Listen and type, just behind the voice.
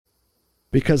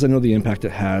Because I know the impact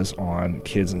it has on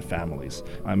kids and families.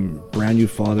 I'm a brand new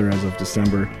father as of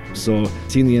December, so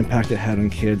seeing the impact it had on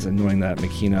kids and knowing that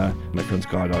Makina, my friend's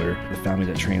goddaughter, the family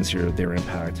that trains here, their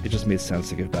impact, it just made sense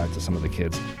to give back to some of the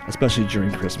kids, especially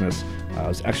during Christmas. It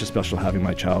was extra special having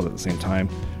my child at the same time,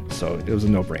 so it was a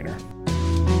no-brainer.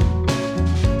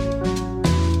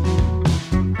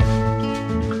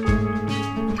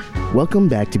 Welcome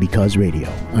back to Because Radio.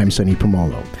 I'm Sonny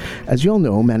Pomolo. As you all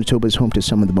know, Manitoba is home to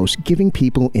some of the most giving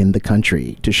people in the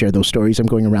country. To share those stories, I'm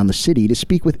going around the city to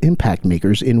speak with impact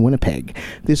makers in Winnipeg.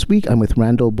 This week, I'm with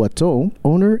Randall Boiteau,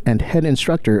 owner and head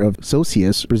instructor of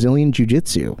Socius Brazilian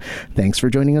Jiu-Jitsu. Thanks for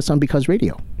joining us on Because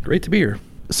Radio. Great to be here.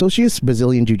 Socius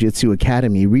Brazilian Jiu-Jitsu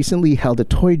Academy recently held a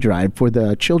toy drive for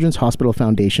the Children's Hospital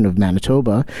Foundation of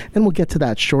Manitoba, and we'll get to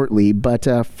that shortly. But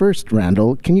first,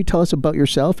 Randall, can you tell us about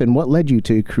yourself and what led you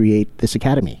to create this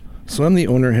academy? So I'm the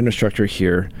owner and head instructor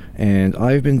here, and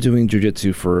I've been doing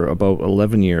jiu-jitsu for about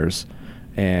 11 years.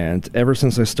 And ever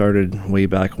since I started way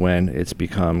back when, it's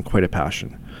become quite a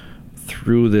passion.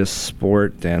 Through this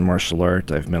sport and martial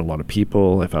art, I've met a lot of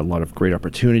people. I've had a lot of great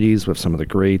opportunities with some of the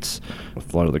greats,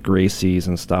 with a lot of the Gracies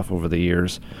and stuff over the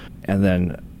years. And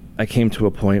then I came to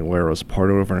a point where I was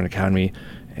part of an academy,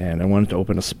 and I wanted to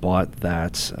open a spot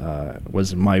that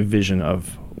was my vision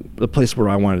of the place where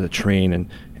I wanted to train and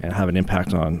have an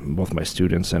impact on both my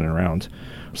students and around.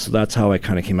 So that's how I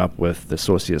kind of came up with the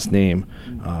Socius name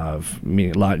of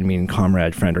Latin meaning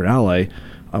comrade, friend, or ally.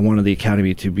 I wanted the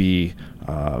academy to be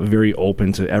very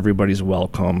open to everybody's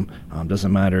welcome.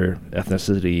 Doesn't matter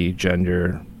ethnicity,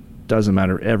 gender, doesn't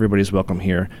matter. Everybody's welcome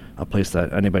here, a place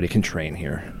that anybody can train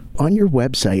here. On your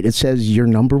website, it says your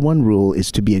number one rule is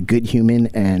to be a good human,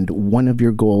 and one of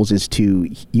your goals is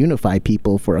to unify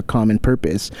people for a common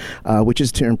purpose, which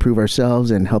is to improve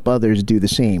ourselves and help others do the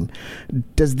same.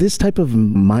 Does this type of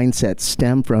mindset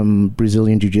stem from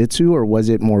Brazilian Jiu-Jitsu, or was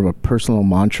it more of a personal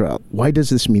mantra? Why does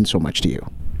this mean so much to you?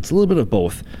 It's a little bit of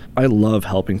both. I love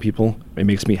helping people. It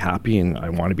makes me happy, and I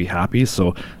want to be happy.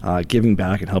 So giving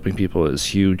back and helping people is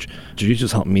huge.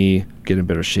 Jiu-Jitsu's helped me get in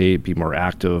better shape, be more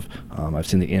active. I've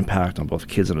seen the impact on both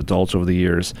kids and adults over the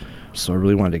years. So I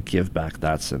really wanted to give back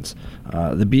that sense.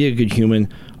 The be a good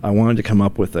human, I wanted to come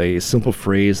up with a simple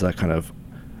phrase that kind of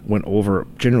went over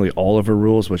generally all of our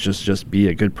rules, which is just be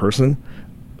a good person.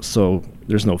 So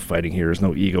there's no fighting here. There's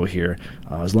no ego here.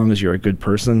 As long as you're a good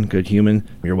person, good human,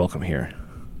 you're welcome here.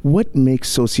 What makes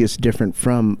Socius different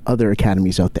from other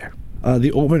academies out there?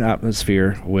 The open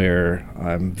atmosphere where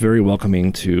I'm very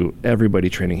welcoming to everybody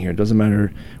training here. It doesn't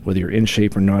matter whether you're in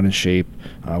shape or not in shape,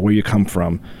 where you come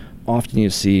from. Often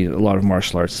you see a lot of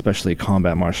martial arts, especially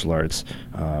combat martial arts,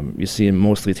 you see them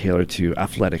mostly tailored to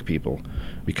athletic people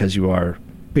because you are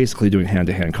basically doing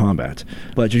hand-to-hand combat.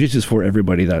 But Jiu-Jitsu is for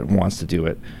everybody that wants to do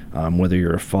it. Whether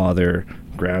you're a father,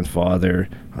 grandfather,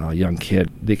 young kid,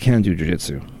 they can do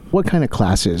Jiu-Jitsu. What kind of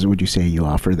classes would you say you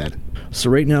offer then? So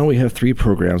right now we have 3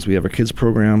 programs. We have our kids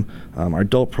program, our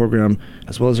adult program,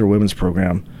 as well as our women's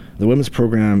program. The women's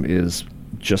program is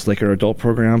just like our adult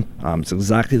program. It's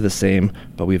exactly the same,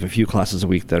 but we have a few classes a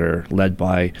week that are led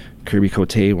by Kirby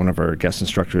Cote, one of our guest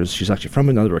instructors. She's actually from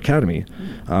another academy.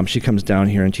 She comes down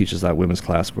here and teaches that women's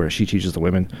class where she teaches the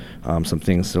women some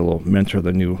things that will mentor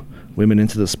the new women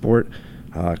into the sport,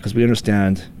 because we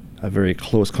understand a very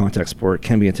close contact sport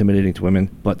can be intimidating to women,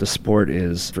 but the sport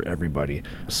is for everybody.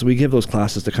 So we give those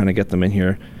classes to kind of get them in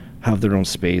here, have their own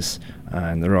space,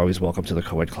 and they're always welcome to the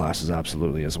co-ed classes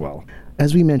absolutely as well.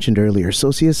 As we mentioned earlier,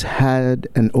 Socius had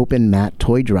an open mat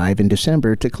toy drive in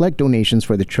December to collect donations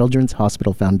for the Children's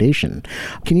Hospital Foundation.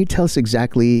 Can you tell us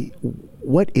exactly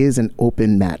what is an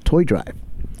open mat toy drive?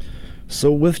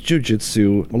 So with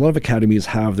Jiu-Jitsu, a lot of academies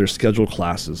have their scheduled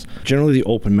classes. Generally, the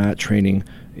open mat training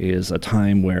is a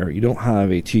time where you don't have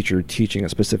a teacher teaching a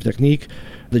specific technique.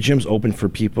 The gym's open for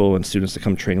people and students to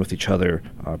come train with each other,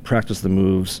 practice the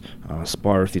moves,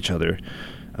 spar with each other.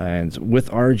 And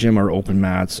with our gym, our open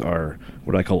mats are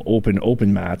what I call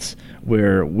open mats,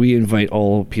 where we invite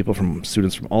all people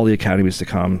students from all the academies to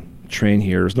come train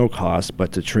here. There's no cost,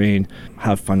 but to train,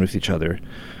 have fun with each other.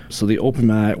 So the open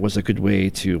mat was a good way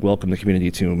to welcome the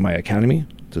community to my academy,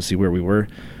 to see where we were.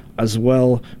 As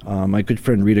well, my good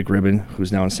friend Rita Gribben,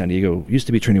 who's now in San Diego, used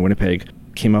to be training Winnipeg,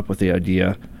 came up with the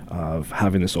idea of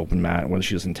having this open mat when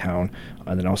she was in town,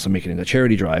 and then also making it a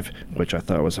charity drive, which I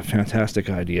thought was a fantastic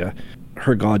idea.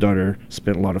 Her goddaughter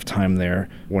spent a lot of time there.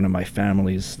 One of my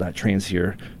families that trains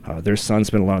here, their son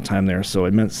spent a lot of time there, so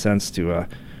it made sense to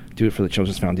do it for the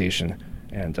Children's Foundation,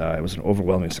 and it was an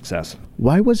overwhelming success.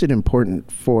 Why was it important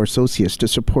for Socius to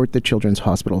support the Children's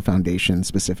Hospital Foundation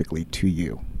specifically to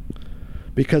you?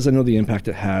 because I know the impact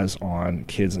it has on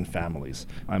kids and families.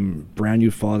 I'm a brand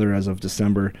new father as of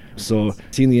December, so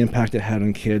seeing the impact it had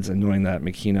on kids and knowing that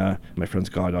Makina, my friend's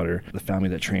goddaughter, the family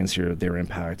that trains here, their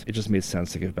impact, it just made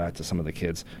sense to give back to some of the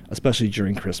kids, especially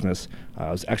during Christmas. It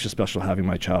was extra special having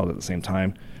my child at the same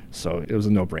time, so it was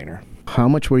a no-brainer. How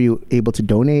much were you able to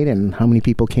donate, and how many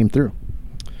people came through?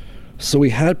 So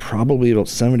we had probably about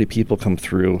 70 people come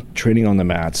through training on the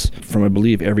mats from, I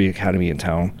believe, every academy in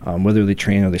town, whether they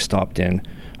trained or they stopped in.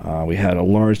 We had a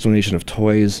large donation of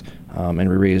toys, and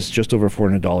we raised just over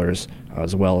 $400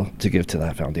 as well to give to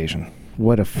that foundation.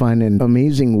 What a fun and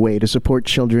amazing way to support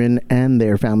children and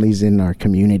their families in our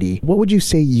community. What would you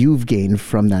say you've gained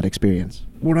from that experience?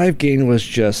 What I've gained was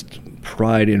just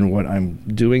pride in what I'm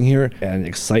doing here and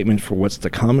excitement for what's to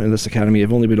come in this academy.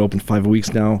 I've only been open 5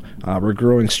 weeks now. We're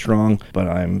growing strong, but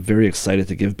I'm very excited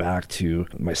to give back to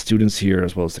my students here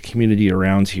as well as the community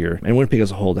around here and Winnipeg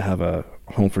as a whole to have a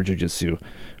home for jiu-jitsu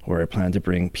where I plan to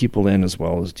bring people in as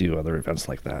well as do other events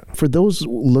like that. For those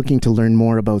looking to learn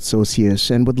more about Socius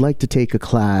and would like to take a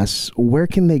class, where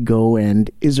can they go,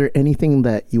 and is there anything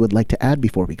that you would like to add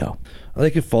before we go? They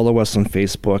can follow us on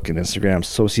Facebook and Instagram,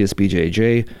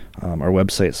 SociusBJJ. Our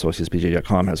website,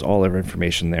 sociusbjj.com, has all our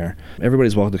information there.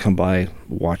 Everybody's welcome to come by,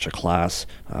 watch a class.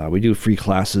 We do free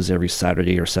classes every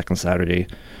Saturday or second Saturday.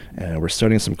 And we're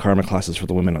starting some Karma classes for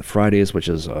the women on Fridays, which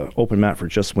is an open mat for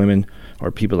just women or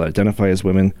people that identify as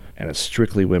women. And it's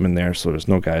strictly women there, so there's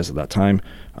no guys at that time.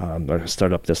 That'll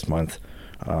start up this month.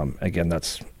 Again,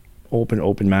 that's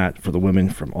open mat for the women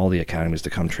from all the academies to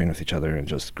come train with each other and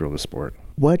just grow the sport.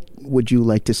 What would you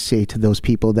like to say to those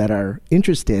people that are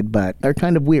interested but are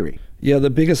kind of weary? Yeah, the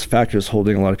biggest factor is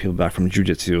holding a lot of people back from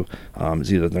jiu-jitsu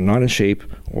is either they're not in shape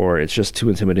or it's just too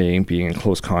intimidating being in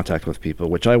close contact with people,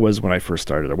 which I was when I first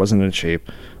started. I wasn't in shape,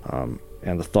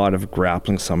 and the thought of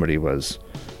grappling somebody was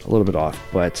a little bit off.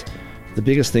 But the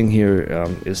biggest thing here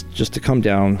is just to come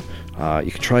down.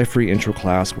 You can try a free intro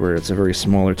class where it's a very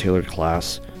smaller, tailored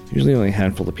class, usually only a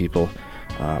handful of people.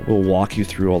 We'll walk you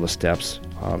through all the steps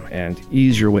and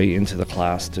ease your way into the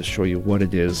class to show you what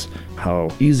it is, how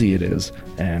easy it is,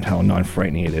 and how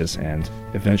non-frightening it is, and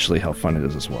eventually how fun it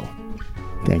is as well.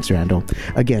 Thanks, Randall.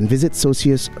 Again, visit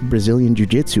Socius Brazilian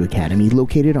Jiu-Jitsu Academy,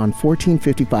 located on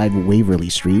 1455 Waverly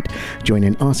Street. Join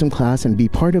an awesome class and be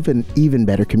part of an even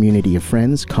better community of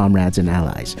friends, comrades, and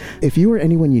allies. If you or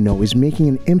anyone you know is making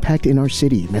an impact in our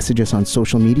city, message us on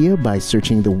social media by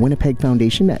searching the Winnipeg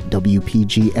Foundation at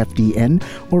WPGFDN,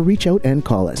 or reach out and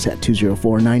call us at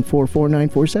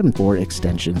 204-944-9474,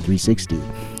 extension 360.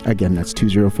 Again, that's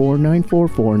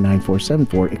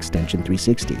 204-944-9474, extension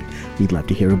 360. We'd love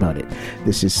to hear about it.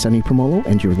 This is Sonny Promolo,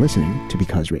 and you're listening to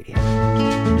Because Radio.